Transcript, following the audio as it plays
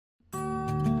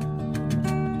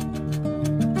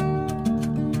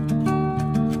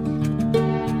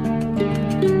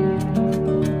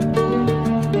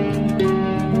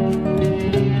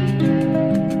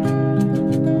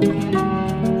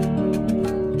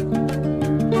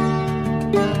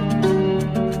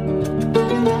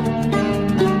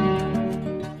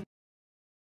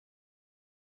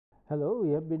Hello,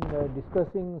 we have been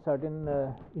discussing certain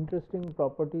interesting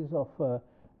properties of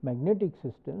magnetic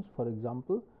systems. For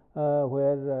example,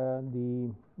 where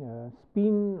the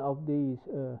spin of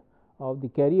the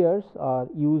carriers are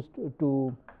used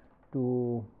to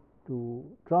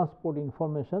transport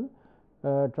information,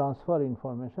 transfer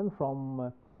information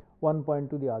from one point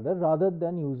to the other, rather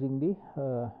than using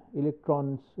the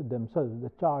electrons themselves,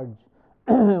 the charge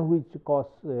which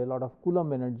costs a lot of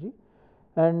Coulomb energy.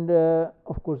 And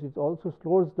of course, it also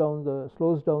slows down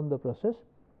the process.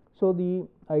 So, the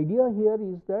idea here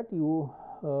is that you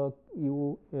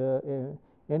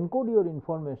encode your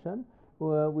information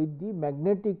with the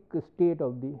magnetic state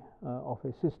of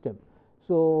a system.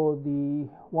 So, the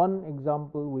one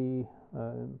example we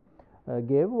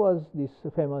gave was this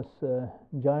famous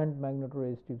giant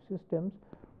magnetoresistive systems,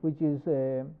 which is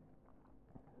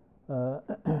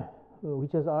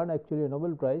which has earned actually a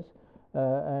Nobel Prize.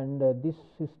 And this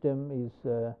system is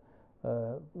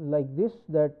like this,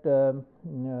 that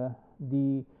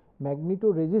the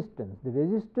magnetoresistance, the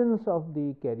resistance of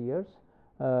the carriers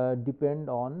depend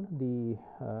on the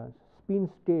spin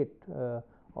state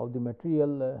of the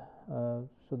material,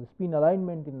 so the spin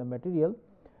alignment in the material.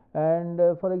 And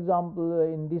for example,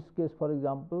 in this case, for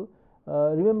example,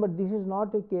 remember, this is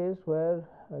not a case where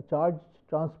charge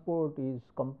transport is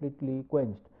completely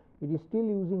quenched. It is still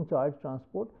using charge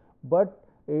transport, but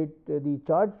the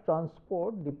charge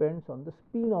transport depends on the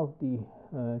spin of the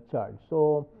charge.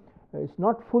 So, it is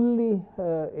not fully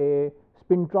a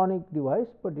spintronic device,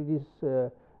 but it is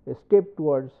a step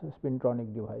towards a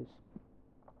spintronic device.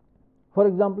 For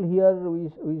example, here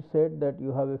we said that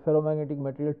you have a ferromagnetic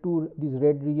material, these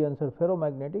red regions are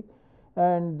ferromagnetic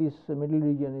and this middle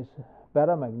region is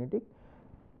paramagnetic.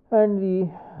 And the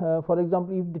for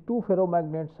example, if the two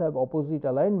ferromagnets have opposite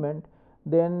alignment,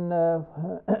 then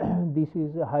this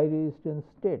is a high resistance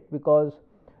state, because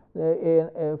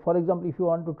for example, if you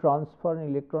want to transfer an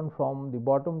electron from the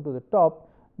bottom to the top,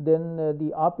 then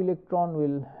the up electron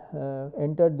will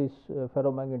enter this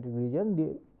ferromagnetic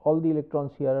region. All the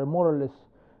electrons here are more or less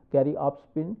carry up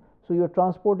spin. So, you are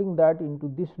transporting that into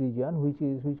this region, which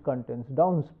contains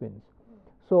down spins.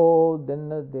 So, then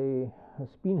the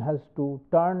spin has to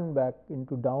turn back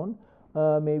into down.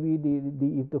 Maybe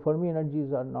if the Fermi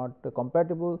energies are not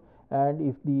compatible, and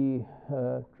if the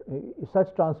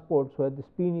such transports where the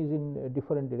spin is in a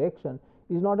different direction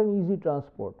is not an easy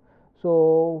transport.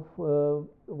 So,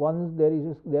 once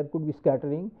there could be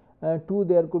scattering, two,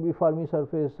 there could be Fermi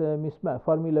surface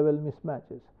Fermi level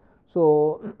mismatches.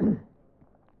 So,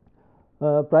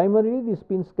 primarily the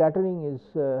spin scattering is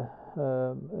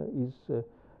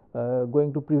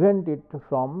going to prevent it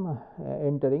from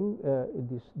entering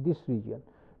this region.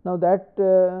 Now, that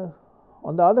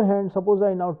on the other hand, suppose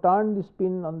I now turn the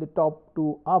spin on the top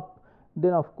to up,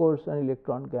 then of course, an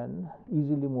electron can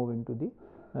easily move into the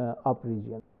up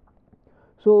region.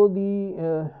 So,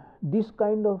 this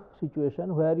kind of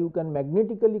situation where you can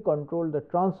magnetically control the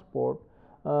transport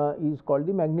is called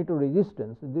the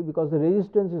magnetoresistance, because the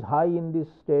resistance is high in this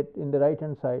state in the right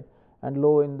hand side and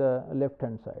low in the left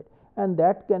hand side, and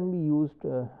that can be used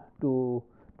to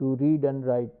read and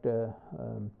write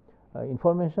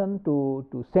information,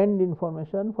 to send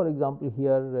information. For example,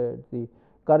 here the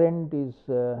current is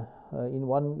in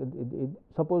one,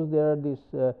 suppose there are this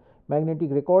magnetic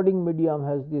recording medium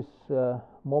has this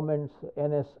moments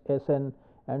ns, sn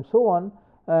and so on,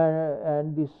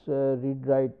 and this read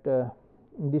write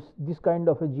this kind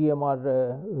of a GMR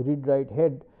read write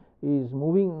head is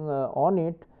moving on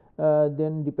it,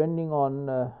 then depending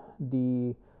on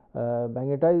the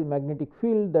magnetic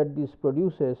field that this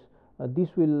produces, this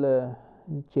will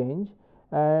change,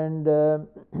 and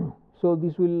so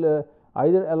this will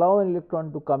either allow an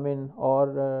electron to come in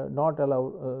or not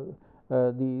allow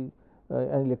an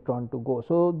electron to go.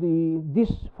 So,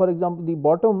 this for example, the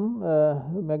bottom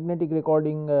magnetic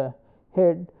recording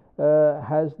head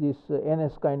has this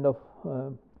ns kind of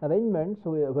arrangement.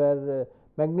 So, where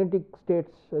magnetic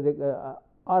states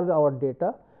are our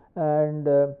data, and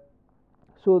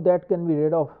so that can be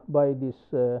read off by this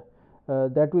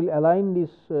that will align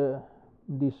this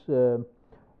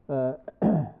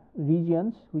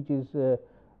regions, which is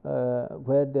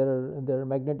where there are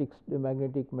magnetic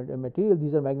material.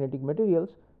 These are magnetic materials.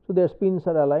 So, their spins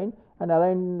are aligned,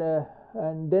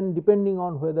 and then depending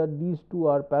on whether these two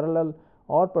are parallel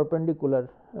or perpendicular,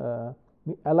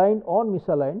 aligned or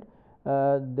misaligned,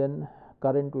 then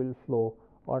current will flow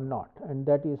or not, and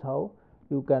that is how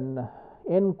you can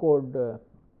encode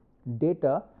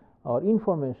data or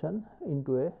information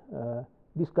into a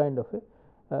this kind of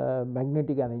a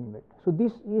magnetic arrangement. So,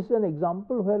 this is an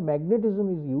example where magnetism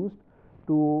is used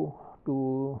to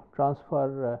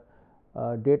transfer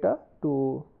data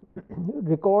to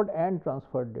record and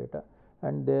transfer data,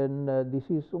 and then this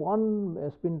is one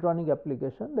spintronic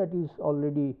application that is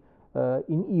already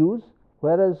in use,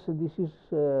 whereas this is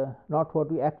not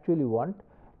what we actually want.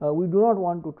 We do not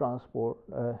want to transport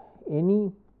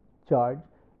any charge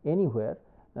anywhere,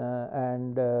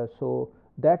 and so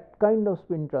that kind of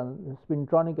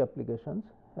spintronic applications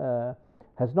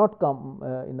has not come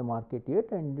in the market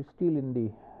yet, and is still in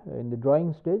the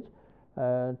drawing stage.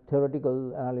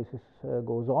 Theoretical analysis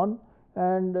goes on,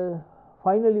 and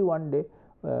finally one day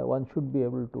one should be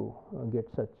able to get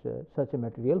such a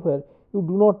material where you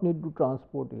do not need to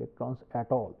transport electrons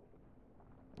at all.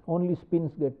 Only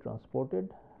spins get transported.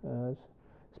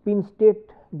 Spin state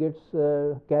gets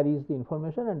carries the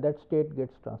information, and that state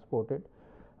gets transported.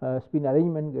 Spin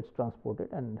arrangement gets transported,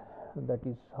 and that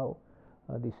is how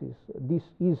this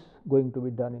is going to be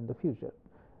done in the future.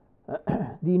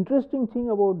 The interesting thing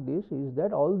about this is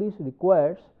that all this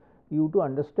requires you to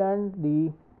understand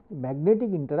the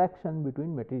magnetic interaction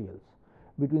between materials,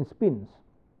 between spins,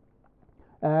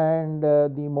 and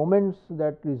the moments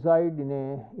that reside in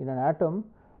an atom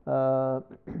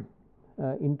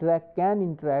can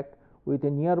interact with a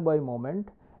nearby moment,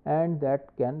 and that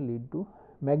can lead to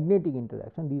magnetic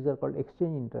interaction. These are called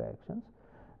exchange interactions,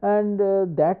 and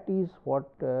that is what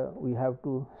we have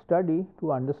to study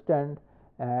to understand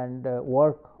and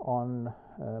work on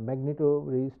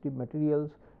magnetoresistive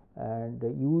materials, and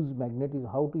use magnetism,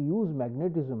 how to use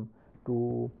magnetism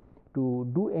to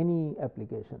do any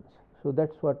applications. So that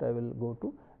is what I will go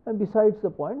to. And besides the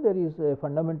point, there is a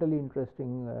fundamentally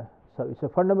interesting it's a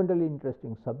fundamentally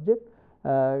interesting subject.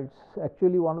 It's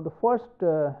actually one of the first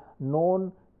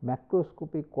known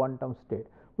macroscopic quantum state,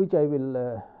 which I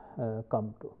will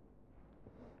come to.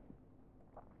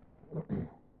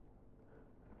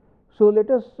 So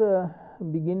let us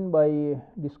begin by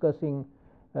discussing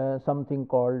something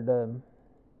called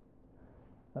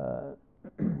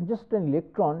just an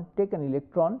electron. Take an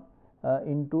electron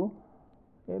into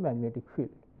a magnetic field,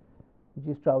 which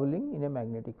is traveling in a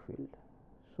magnetic field.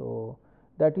 So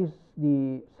that is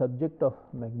the subject of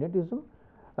magnetism.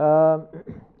 An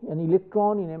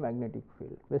electron in a magnetic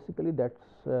field. Basically, that's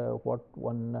what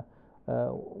one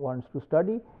wants to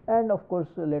study, and of course,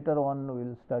 later on we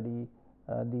will study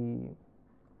the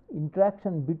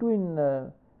interaction between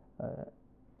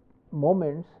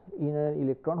moments in an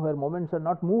electron, where moments are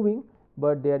not moving,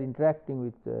 but they are interacting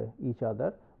with each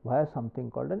other via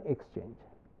something called an exchange.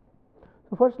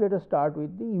 So first, let us start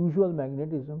with the usual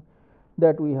magnetism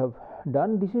that we have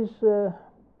done. This is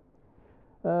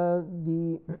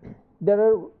there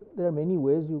are many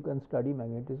ways you can study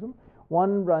magnetism.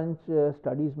 One branch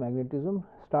studies magnetism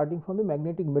starting from the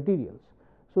magnetic materials.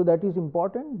 So that is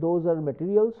important. Those are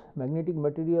materials. Magnetic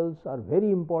materials are very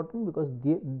important because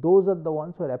those are the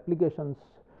ones where applications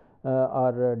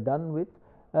are done with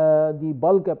the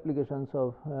bulk applications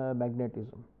of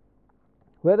magnetism.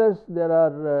 Whereas there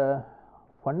are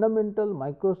fundamental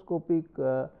microscopic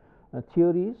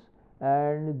theories,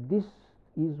 and this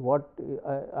is what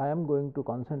I am going to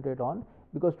concentrate on,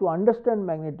 because to understand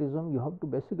magnetism you have to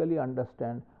basically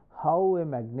understand how a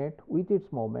magnet with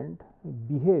its moment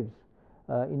behaves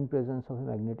in presence of a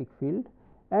magnetic field,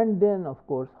 and then of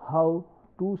course how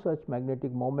two such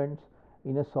magnetic moments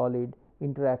in a solid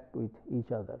interact with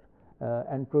each other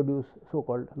and produce so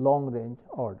called long range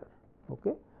order.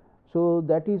 Okay. So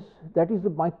that is the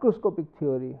microscopic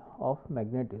theory of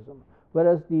magnetism,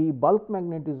 whereas the bulk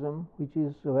magnetism, which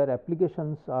is where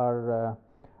applications are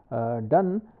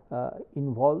done,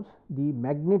 involves the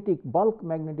bulk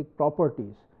magnetic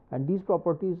properties, and these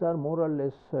properties are more or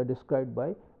less described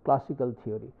by classical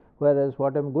theory, whereas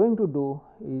what I am going to do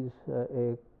is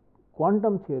a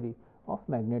quantum theory of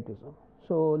magnetism.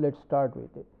 So let us start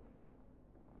with it.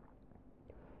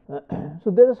 So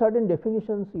there are certain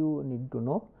definitions you need to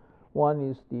know. One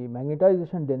is the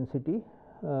magnetization density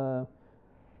in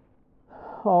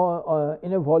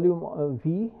a volume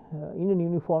V in an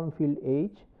uniform field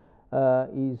H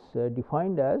is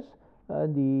defined as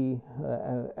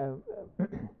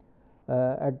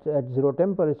at zero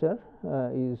temperature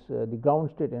is the ground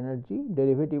state energy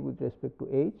derivative with respect to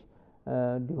H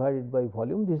divided by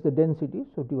volume. This is the density,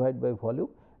 so divide by volume,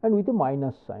 and with a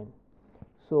minus sign.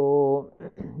 So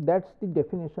that is the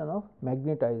definition of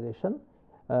magnetization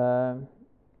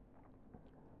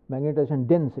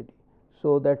density.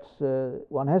 So that's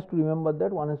one has to remember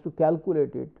that, one has to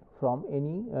calculate it from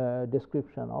any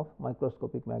description of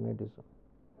microscopic magnetism.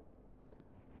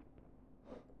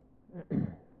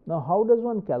 Now, how does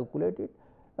one calculate it?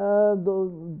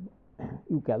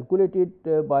 You calculate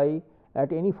it by,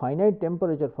 at any finite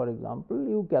temperature, for example,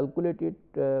 you calculate it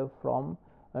from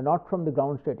not from the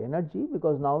ground state energy,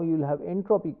 because now you will have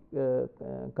entropy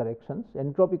corrections,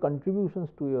 entropy contributions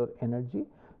to your energy.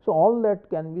 So, all that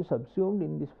can be subsumed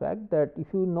in this fact that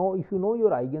if you know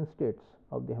your eigenstates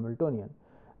of the Hamiltonian,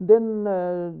 then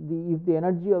if the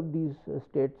energy of these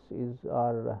states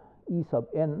are E sub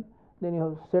n, then you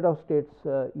have set of states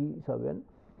E sub n.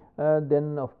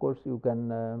 Then of course you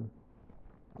can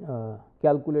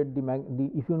calculate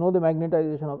if you know the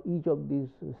magnetization of each of these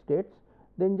states,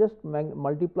 then just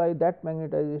multiply that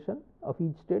magnetization of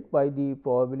each state by the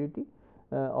probability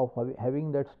of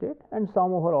having that state and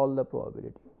sum over all the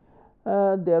probability.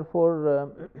 Therefore,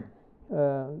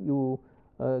 you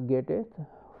get a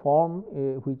form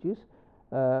which is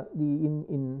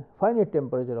in finite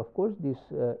temperature. Of course, this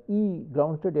E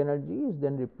ground state energy is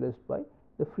then replaced by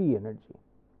the free energy,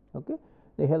 okay,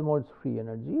 the Helmholtz free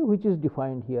energy, which is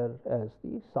defined here as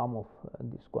the sum of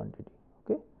this quantity.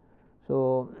 Okay,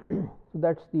 so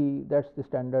that's the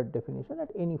standard definition at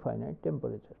any finite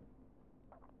temperature.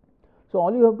 So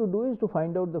all you have to do is to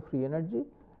find out the free energy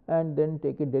and then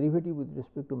take a derivative with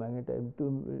respect to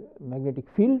magnetic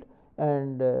field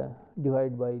and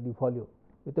divide by the volume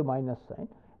with a minus sign,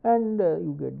 and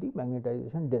you get the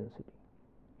magnetization density.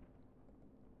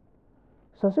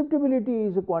 Susceptibility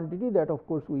is a quantity that of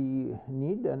course we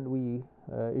need, and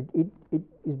it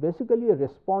is basically a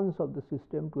response of the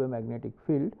system to a magnetic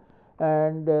field,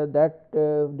 and that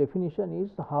definition is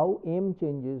how m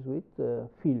changes with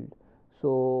field.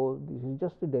 So this is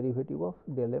just a derivative of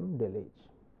del m del h.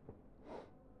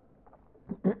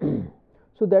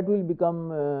 So that will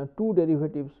become two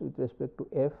derivatives with respect to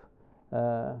f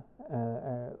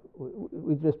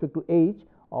with respect to h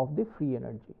of the free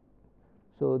energy.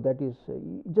 So that is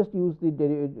just use the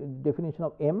definition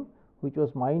of m, which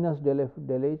was minus del f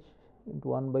del h into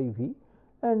 1 by v,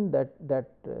 and that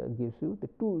gives you the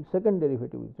second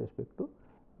derivative with respect to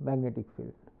magnetic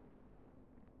field.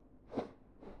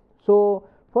 So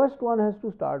first one has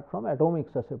to start from atomic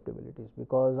susceptibilities,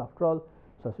 because after all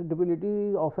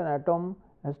susceptibility of an atom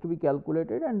has to be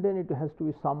calculated and then it has to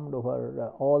be summed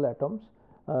over all atoms.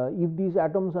 If these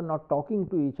atoms are not talking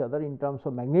to each other in terms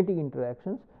of magnetic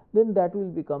interactions, then that will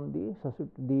become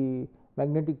the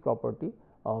magnetic property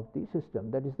of the system.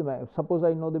 That is, suppose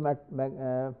I know the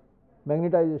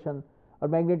magnetization or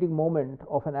magnetic moment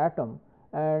of an atom,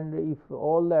 and if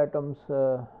all the atoms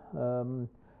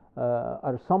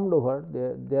are summed over,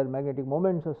 their magnetic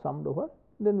moments are summed over,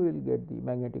 then we will get the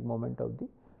magnetic moment of the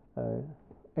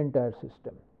entire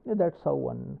system. That is how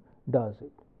one does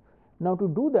it. Now, to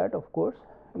do that, of course,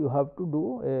 you have to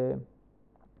do a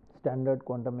standard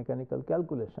quantum mechanical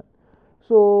calculation.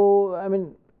 So, I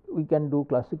mean, we can do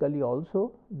classically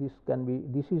also. There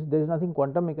is nothing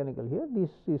quantum mechanical here. This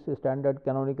is a standard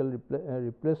canonical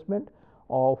replacement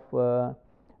of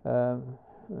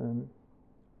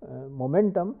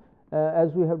momentum,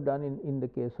 as we have done in the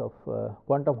case of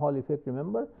quantum Hall effect.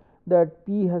 Remember that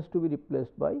P has to be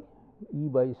replaced by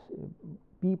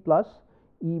P plus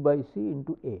E by C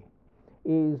into A.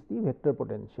 A is the vector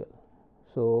potential.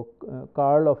 So,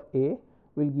 curl of A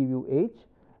will give you H,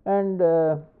 and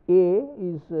A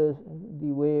is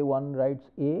the way one writes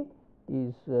A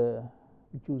is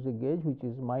choose a gauge which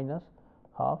is minus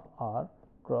half R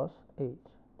cross H.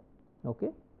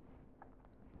 Okay.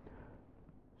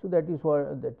 So, that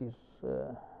is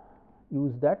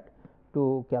use that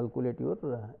to calculate your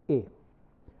A.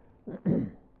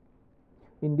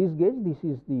 In this gauge, this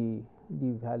is the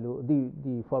value,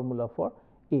 the formula for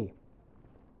A,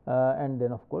 and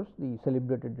then of course the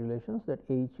celebrated relations, that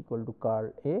H equal to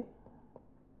curl A,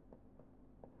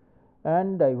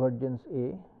 and divergence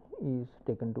A is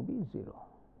taken to be 0.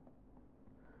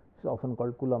 It is often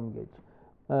called Coulomb gauge.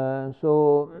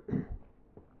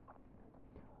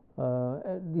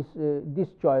 This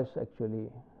choice,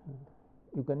 actually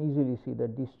you can easily see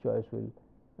that this choice will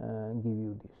give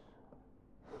you this.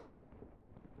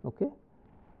 Okay.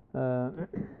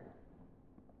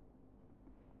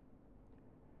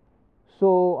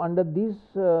 So, under this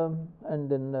and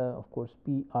then of course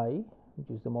P I, which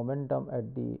is the momentum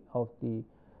at the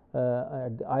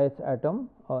ith atom,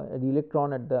 the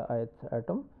electron at the ith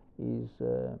atom is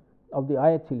of the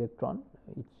ith electron,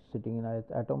 it is sitting in ith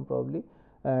atom probably,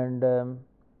 and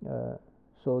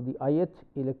so the ith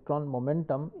electron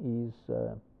momentum is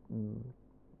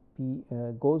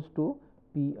goes to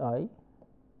P I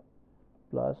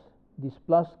plus, this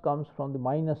plus comes from the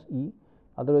minus E,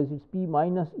 otherwise it is P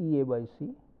minus E A by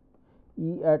C,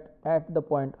 E at the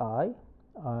point I,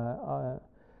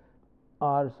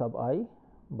 R sub I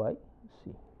by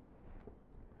C.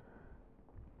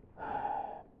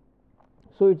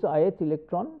 So, its ith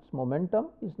electron's momentum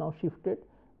is now shifted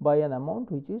by an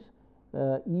amount which is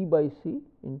E by c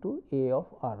into A of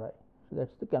Ri. So, that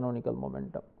is the canonical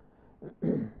momentum.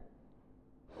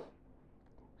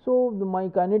 So, my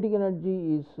kinetic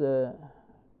energy is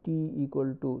T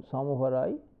equal to sum over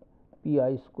I P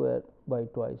I square by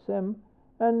twice m,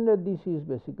 and this is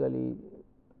basically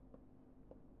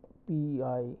P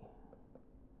I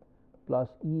plus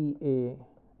E A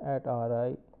at R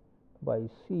I by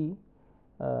C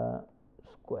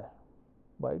square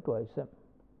by twice m.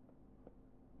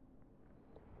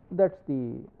 That is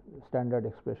the standard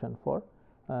expression for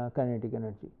kinetic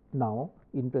energy now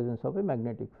in presence of a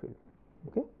magnetic field.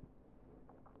 Okay.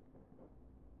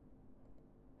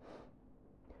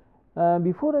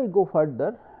 Before I go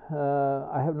further,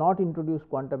 I have not introduced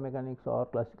quantum mechanics or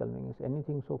classical mechanics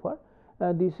anything so far.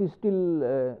 This is still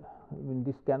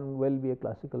this can well be a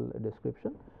classical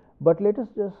description, but let us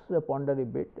just ponder a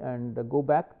bit and go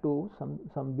back to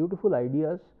some beautiful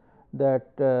ideas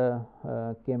that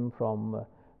came from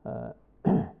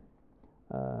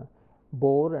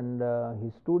Bohr and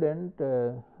his student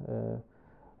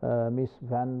Miss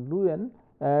Van Leeuwen,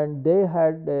 and they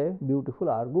had a beautiful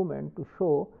argument to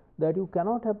show that you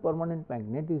cannot have permanent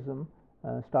magnetism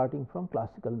starting from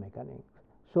classical mechanics.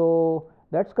 So,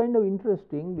 that is kind of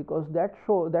interesting, because that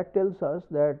tells us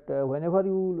that whenever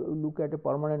you look at a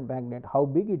permanent magnet, how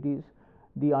big it is,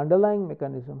 the underlying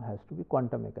mechanism has to be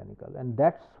quantum mechanical, and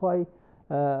that is why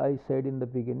I said in the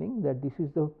beginning that this is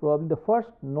probably the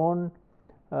first known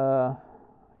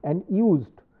and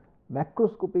used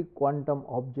macroscopic quantum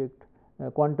object,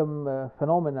 quantum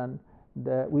phenomenon,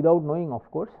 without knowing, of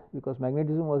course, because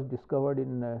magnetism was discovered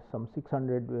in some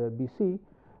 600 BC,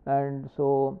 and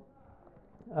so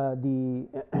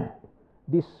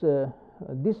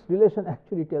this relation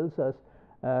actually tells us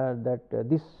that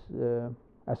this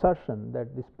assertion,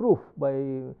 that this proof by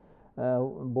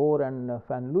Bohr and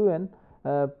Van Leeuwen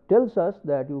tells us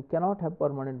that you cannot have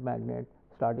permanent magnet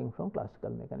starting from classical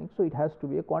mechanics. So, it has to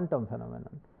be a quantum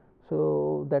phenomenon.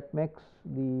 So, that makes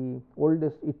the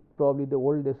oldest, probably the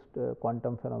oldest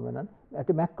quantum phenomenon at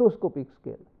a macroscopic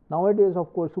scale. Nowadays,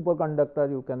 of course, superconductor,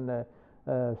 you can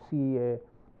see a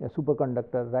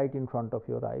superconductor right in front of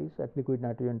your eyes at liquid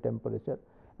nitrogen temperature.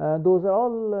 Those are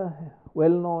all well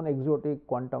known exotic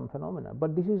quantum phenomena,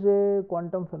 but this is a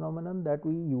quantum phenomenon that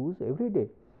we use every day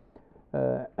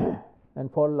and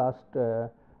for last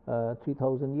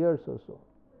 3000 years or so,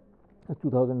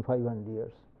 2500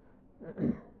 years.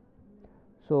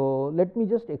 So, let me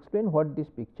just explain what this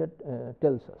picture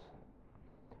tells us.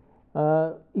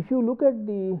 If you look at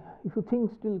if you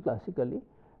think still classically,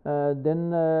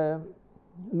 then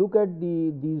look at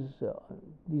these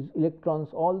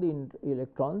electrons. All the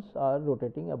electrons are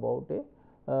rotating about the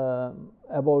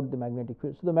magnetic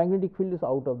field. So, the magnetic field is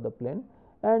out of the plane,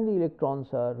 and the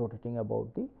electrons are rotating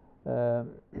about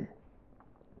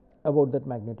that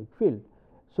magnetic field.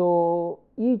 So,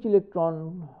 each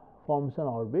electron forms an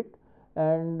orbit,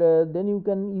 and then you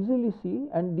can easily see,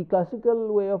 and the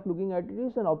classical way of looking at it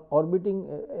is an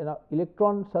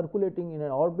electron circulating in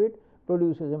an orbit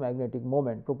produces a magnetic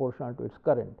moment proportional to its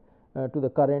current, to the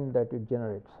current that it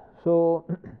generates. So,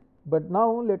 but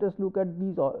now let us look at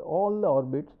all the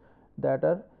orbits that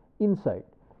are inside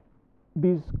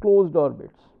these closed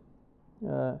orbits.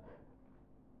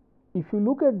 If you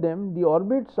look at them, the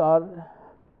orbits are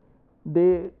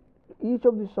each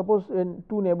of these, suppose in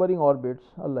two neighboring orbits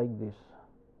are like this,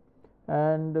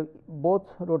 and both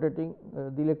rotating,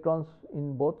 the electrons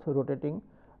in both rotating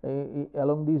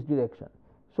along this direction.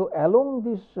 So, along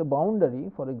this boundary,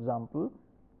 for example,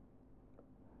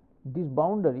 this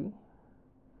boundary,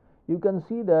 you can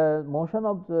see the motion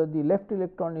of the left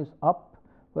electron is up,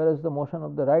 whereas the motion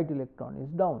of the right electron is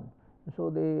down. So,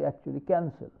 they actually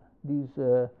cancel. These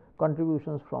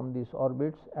contributions from these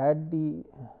orbits at the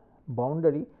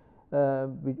boundary,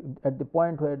 at the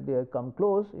point where they come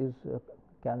close, is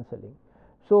cancelling.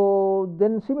 So,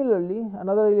 then similarly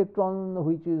another electron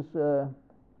which is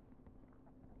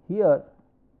here,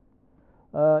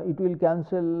 it will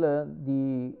cancel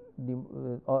the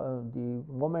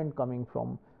moment coming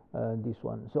from this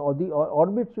one. So, the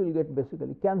orbits will get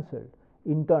basically cancelled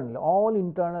internally. All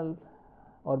internal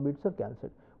orbits are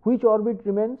cancelled. Which orbit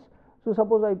remains? So,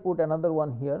 suppose I put another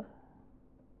one here.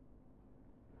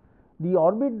 The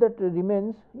orbit that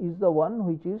remains is the one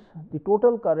which is the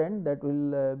total current that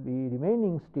will be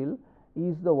remaining still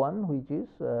is the one which is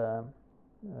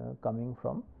coming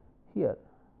from here.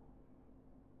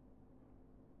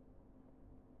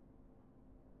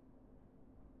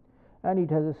 And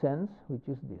it has a sense which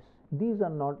is this. These are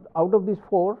not, out of these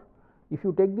 4, if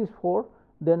you take these 4,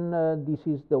 then this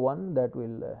is the one that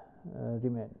will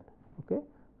remain. Okay.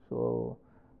 So,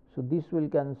 this will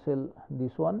cancel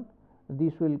this one,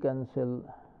 this will cancel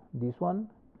this one,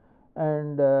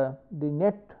 and the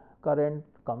net current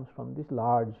comes from this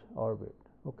large orbit.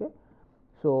 Okay.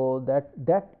 So, that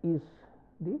is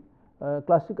the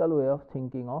classical way of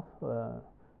thinking of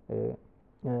a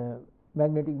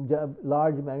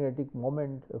large magnetic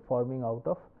moment forming out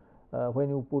of when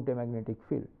you put a magnetic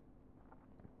field.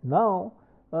 Now,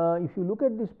 if you look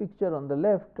at this picture on the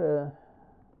left,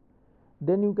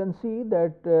 then you can see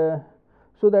that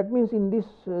so that means in this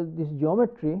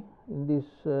geometry, in this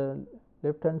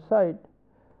left hand side,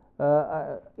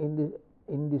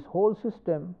 in this whole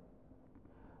system,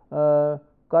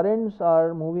 currents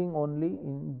are moving only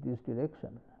in this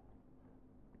direction.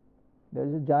 There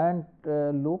is a giant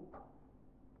loop,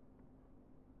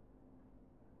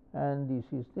 and this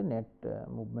is the net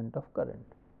movement of current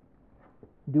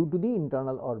due to the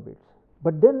internal orbits.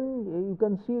 But then you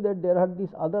can see that there are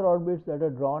these other orbits that are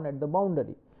drawn at the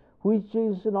boundary, which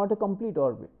is not a complete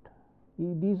orbit.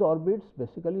 These orbits,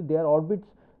 basically their orbits,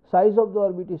 size of the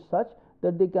orbit is such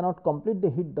that they cannot complete,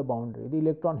 they hit the boundary. The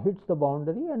electron hits the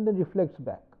boundary and then reflects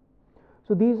back.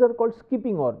 So, these are called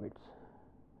skipping orbits.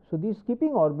 So, these skipping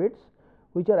orbits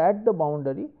which are at the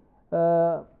boundary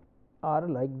are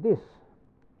like this.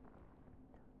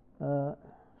 So,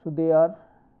 they are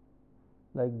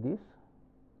like this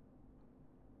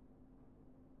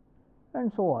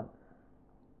and so on.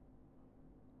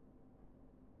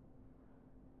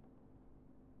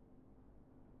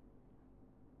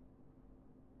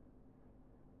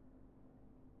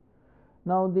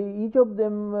 Now, each of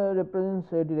them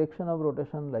represents a direction of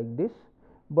rotation like this,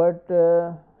 but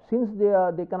since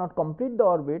they cannot complete the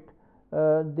orbit,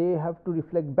 they have to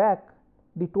reflect back.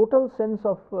 The total sense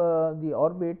of the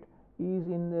orbit is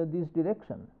in this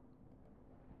direction.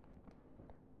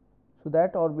 So,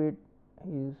 that orbit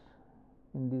is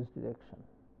in this direction.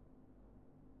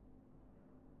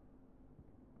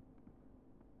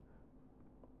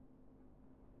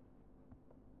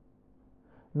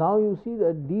 Now, you see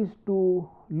that these two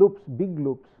loops, big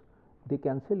loops, they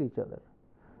cancel each other.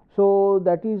 So,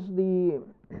 that is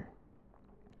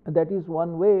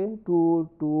one way to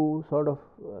sort of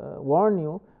warn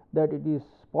you that it is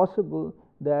possible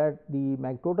that the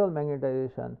total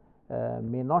magnetization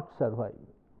may not survive.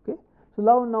 Okay. So,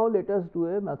 now let us do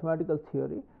a mathematical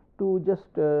theory to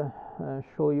just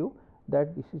show you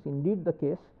that this is indeed the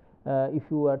case if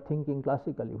you are thinking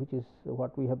classically, which is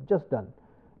what we have just done.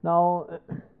 Now,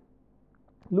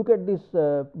 look at this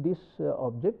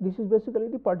object. This is basically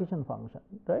the partition function,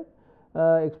 right?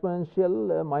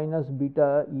 Exponential minus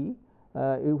beta e,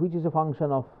 which is a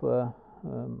function of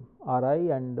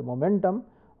Ri and momentum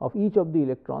of each of the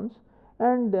electrons,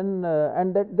 and then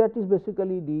and that is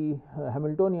basically the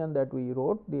Hamiltonian that we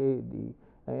wrote, the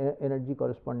energy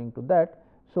corresponding to that.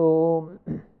 So,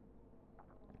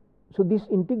 so this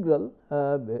integral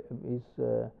is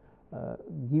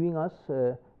giving us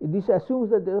this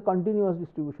assumes that there is a continuous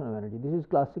distribution of energy. This is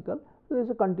classical. So, there is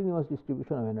a continuous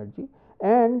distribution of energy,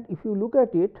 and if you look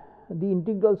at it, the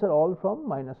integrals are all from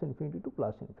minus infinity to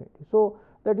plus infinity. So,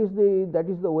 that is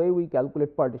the way we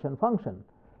calculate partition function,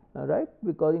 right,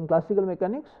 because in classical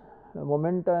mechanics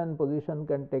momenta and position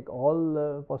can take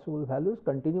all possible values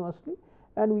continuously,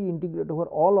 and we integrate over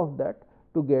all of that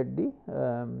to get the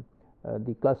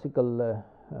classical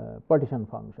partition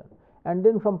function. And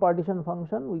then from partition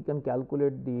function we can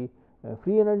calculate the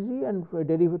free energy, and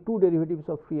two derivatives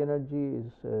of free energy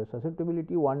is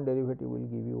susceptibility, one derivative will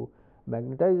give you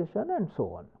magnetization, and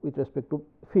so on with respect to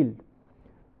field.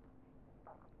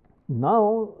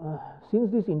 Now,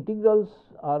 since these integrals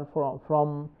are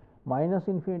from minus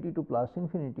infinity to plus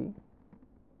infinity,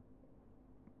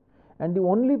 and the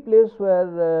only place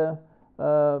where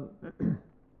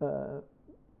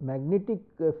magnetic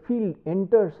field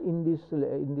enters in this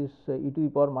e to the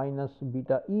power minus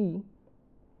beta e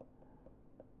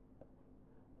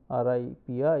Ri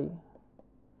pi.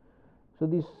 So,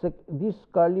 this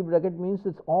curly bracket means it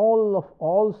is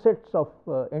all sets of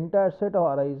entire set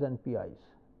of Ri's and Pi's.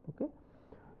 Okay.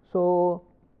 So,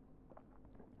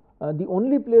 the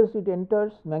only place it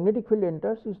enters, magnetic field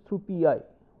enters, is through Pi.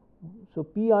 So,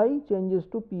 Pi changes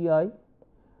to Pi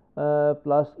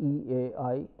plus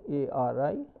EAI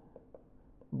ARI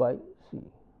by C.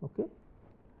 Okay.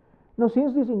 Now,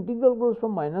 since this integral goes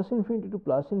from minus infinity to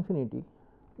plus infinity,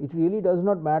 it really does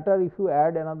not matter if you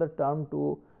add another term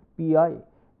to Pi,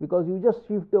 because you just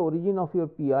shift the origin of your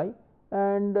Pi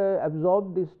and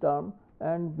absorb this term,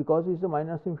 and because it is a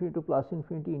minus infinity to plus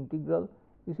infinity integral,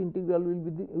 this integral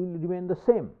will remain the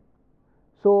same.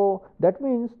 So, that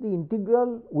means the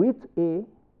integral with A,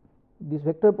 this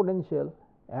vector potential,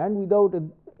 and without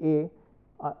A,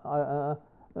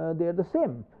 they are the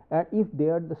same, and if they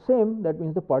are the same, that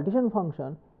means the partition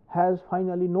function has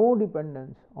finally no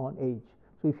dependence on h.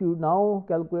 So, if you now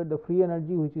calculate the free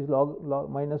energy, which is log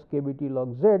minus kBT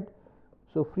log z,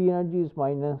 so free energy is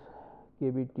minus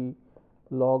kBT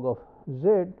log of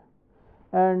z,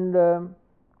 and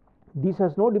this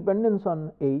has no dependence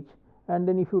on h, and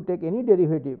then if you take any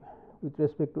derivative with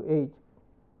respect to h,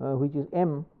 which is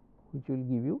m, which will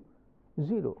give you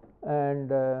 0, and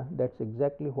that is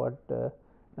exactly what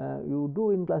you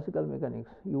do in classical mechanics.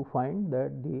 You find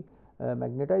that the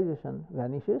magnetization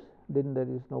vanishes, then there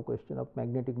is no question of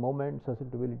magnetic moment,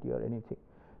 susceptibility or anything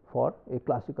for a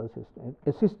classical system,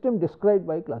 a system described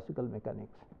by classical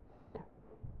mechanics.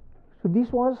 So,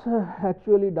 this was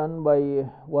actually done by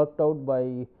worked out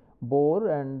by Bohr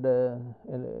and a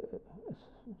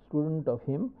student of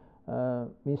him,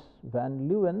 Miss Van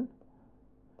Leeuwen.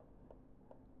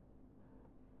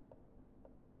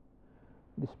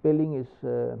 The spelling is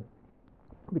a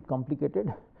bit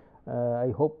complicated.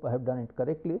 I hope I have done it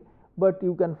correctly, but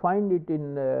you can find it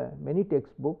in many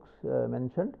textbooks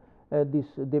mentioned.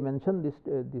 They mention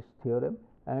this theorem,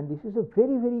 and this is a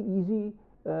very easy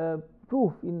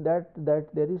proof, in that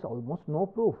there is almost no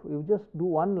proof. You just do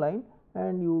one line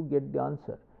and you get the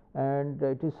answer, and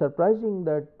it is surprising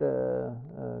that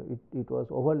it was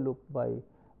overlooked by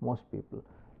most people.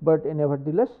 But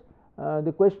nevertheless,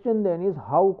 the question then is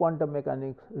how quantum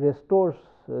mechanics restores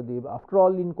after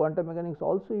all, in quantum mechanics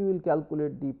also you will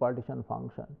calculate the partition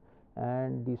function,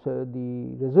 and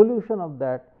the resolution of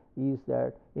that is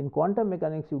that in quantum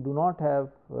mechanics you do not have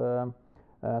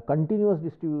continuous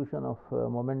distribution of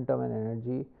momentum and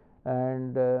energy,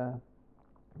 and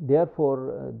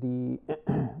therefore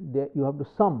you have to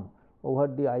sum over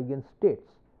the eigenstates,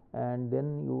 and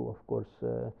then you of course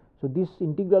so this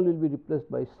integral will be replaced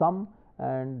by sum,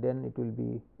 and then it will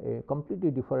be a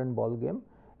completely different ball game,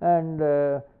 and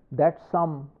that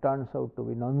sum turns out to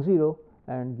be non-zero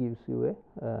and gives you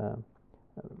a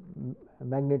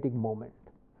magnetic moment.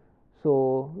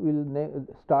 So, we will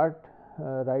start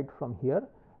right from here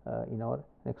in our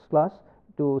next class,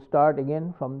 to start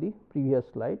again from the previous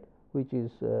slide, which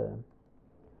is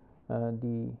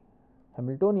the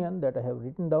Hamiltonian that I have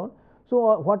written down.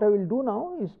 So, what I will do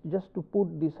now is just to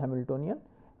put this Hamiltonian.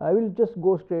 I will just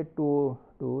go straight to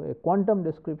a quantum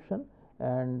description,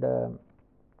 and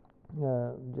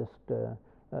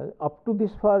up to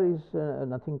this far is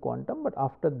nothing quantum, but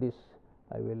after this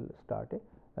I will start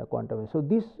a quantum. So,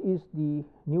 this is the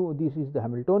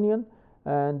Hamiltonian,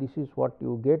 and this is what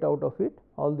you get out of it.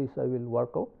 All this I will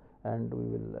work out, and we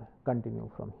will continue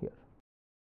from here.